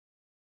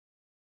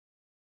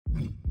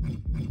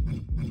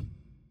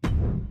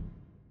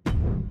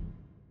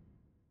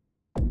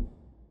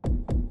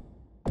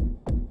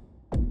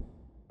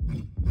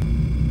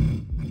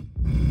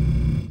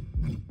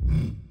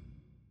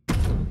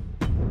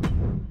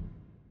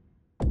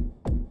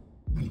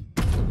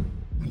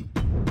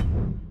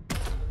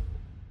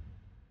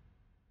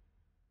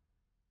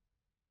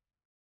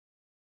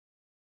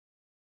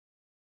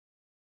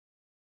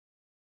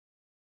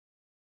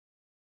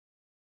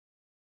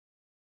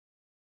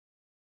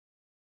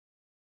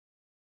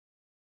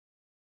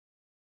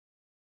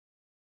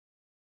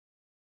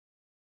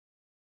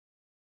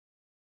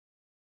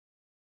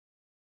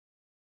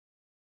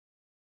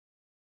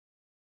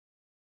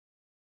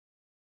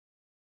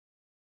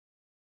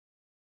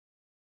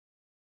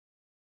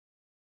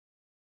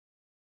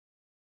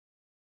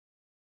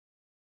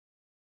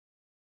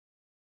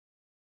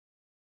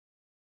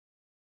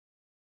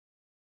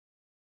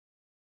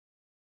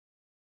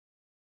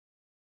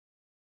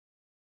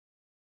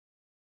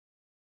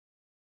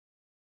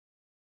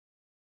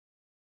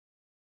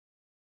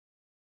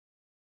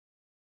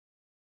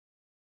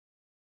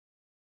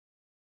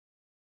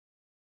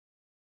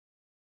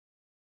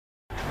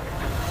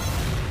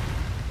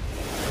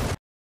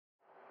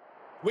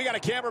We got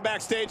a camera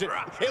backstage, and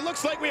it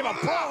looks like we have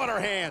a brawl in our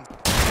hands.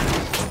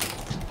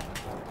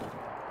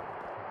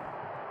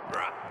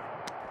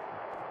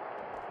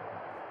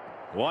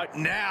 What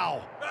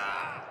now?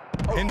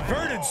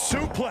 Inverted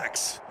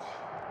suplex.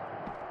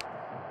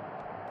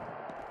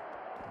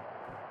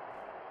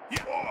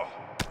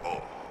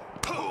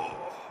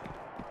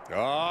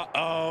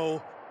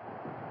 Uh-oh.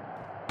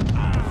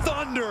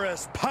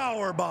 Thunderous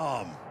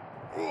powerbomb.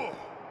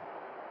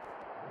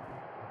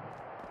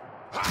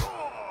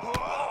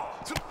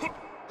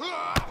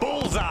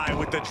 Bullseye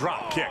with the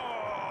drop kick.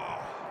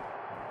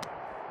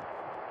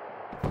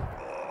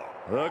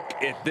 Look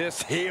at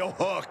this heel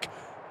hook.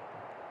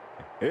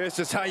 This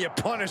is how you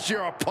punish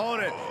your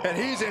opponent, and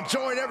he's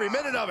enjoying every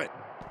minute of it.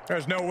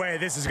 There's no way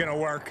this is gonna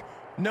work.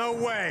 No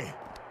way.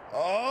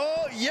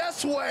 Oh,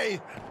 yes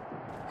way.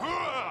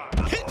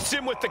 Hits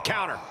him with the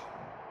counter.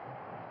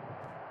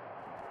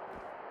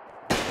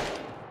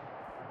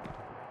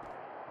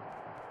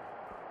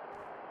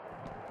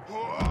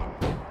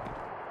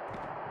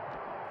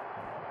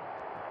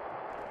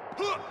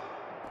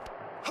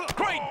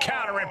 Great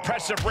counter,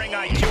 impressive ring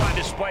IQ on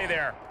display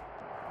there.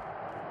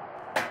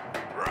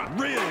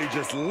 Really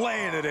just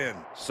laying it in.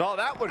 Saw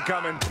that one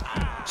coming.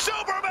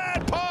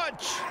 Superman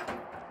punch!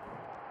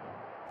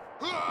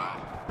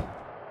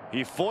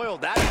 He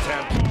foiled that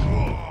attempt.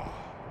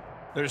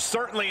 There's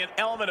certainly an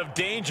element of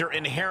danger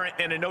inherent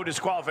in a no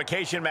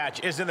disqualification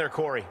match, isn't there,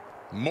 Corey?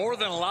 More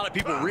than a lot of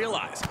people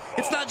realize.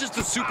 It's not just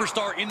the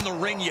superstar in the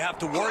ring you have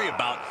to worry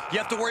about. You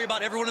have to worry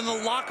about everyone in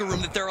the locker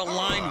room that they're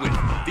aligned with.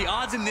 The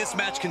odds in this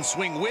match can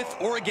swing with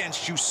or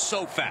against you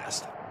so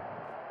fast.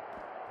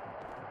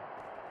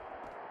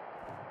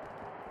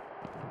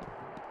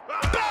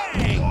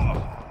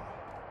 Bang!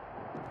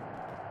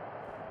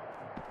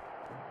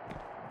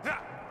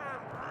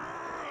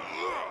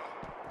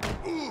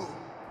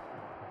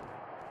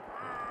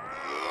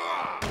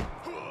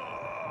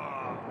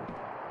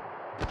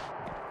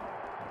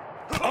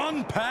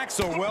 Unpacks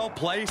a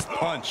well-placed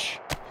punch.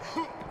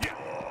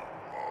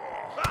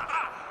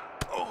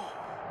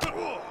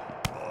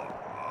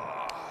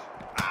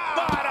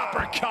 Bad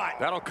uppercut.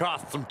 That'll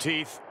cost some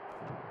teeth.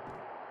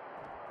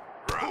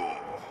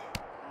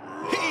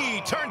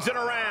 He turns it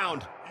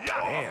around.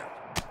 Man.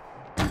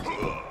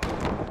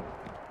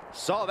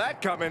 Saw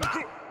that coming.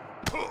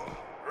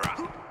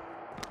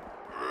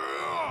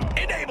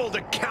 Unable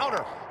to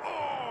counter.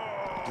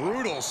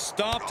 Brutal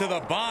stomp to the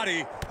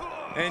body.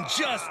 And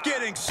just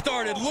getting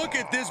started. Look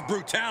at this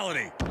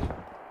brutality.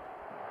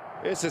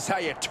 This is how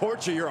you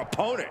torture your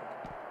opponent.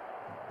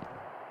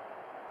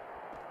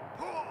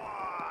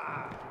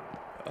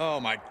 Oh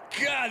my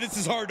God, this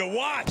is hard to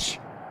watch.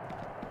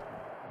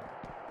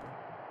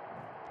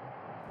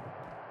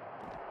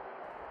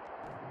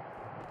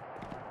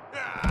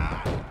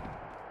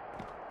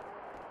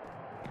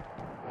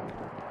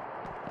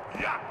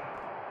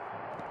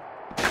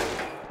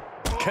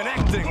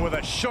 Connecting with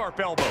a sharp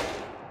elbow.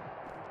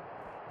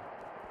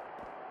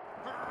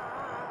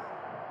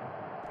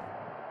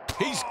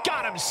 He's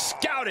got him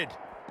scouted.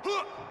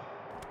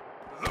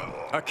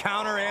 A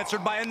counter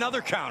answered by another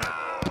counter.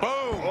 Boom!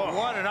 Oh.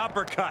 What an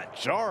uppercut.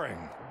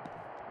 Jarring.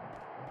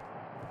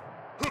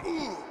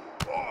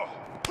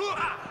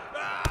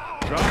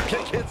 Drop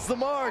kick hits the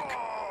mark.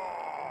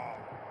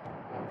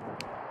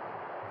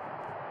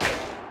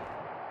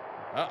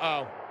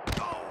 Uh-oh.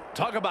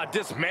 Talk about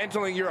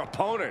dismantling your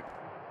opponent.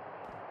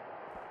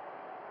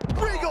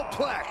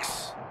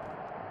 Regalplex.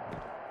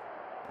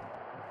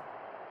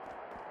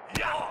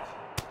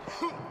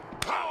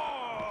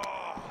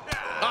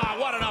 Ah,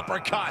 what an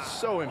uppercut.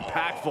 So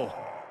impactful.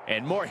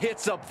 And more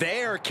hits up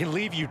there can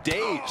leave you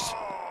dazed.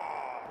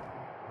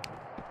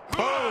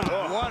 Boom!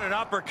 Oh, what an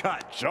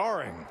uppercut.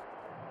 Jarring.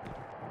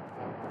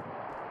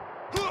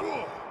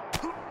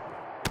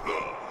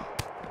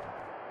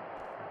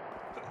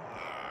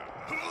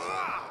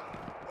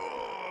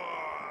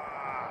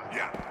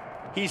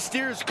 He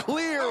steers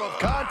clear of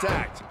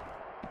contact.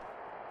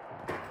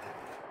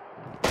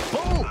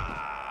 Boom!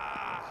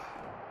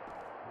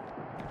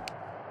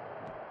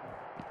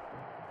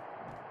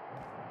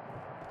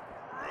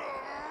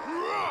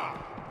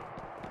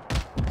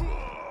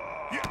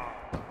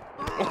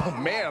 Oh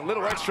man, a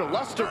little extra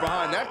luster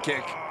behind that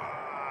kick.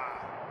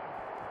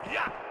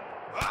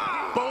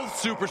 Both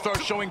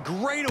superstars showing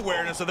great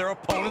awareness of their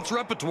opponent's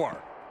repertoire.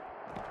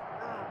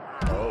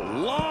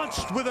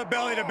 Launched with a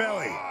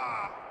belly-to-belly.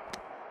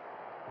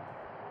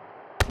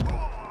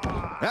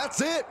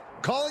 That's it.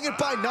 Calling it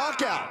by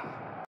knockout.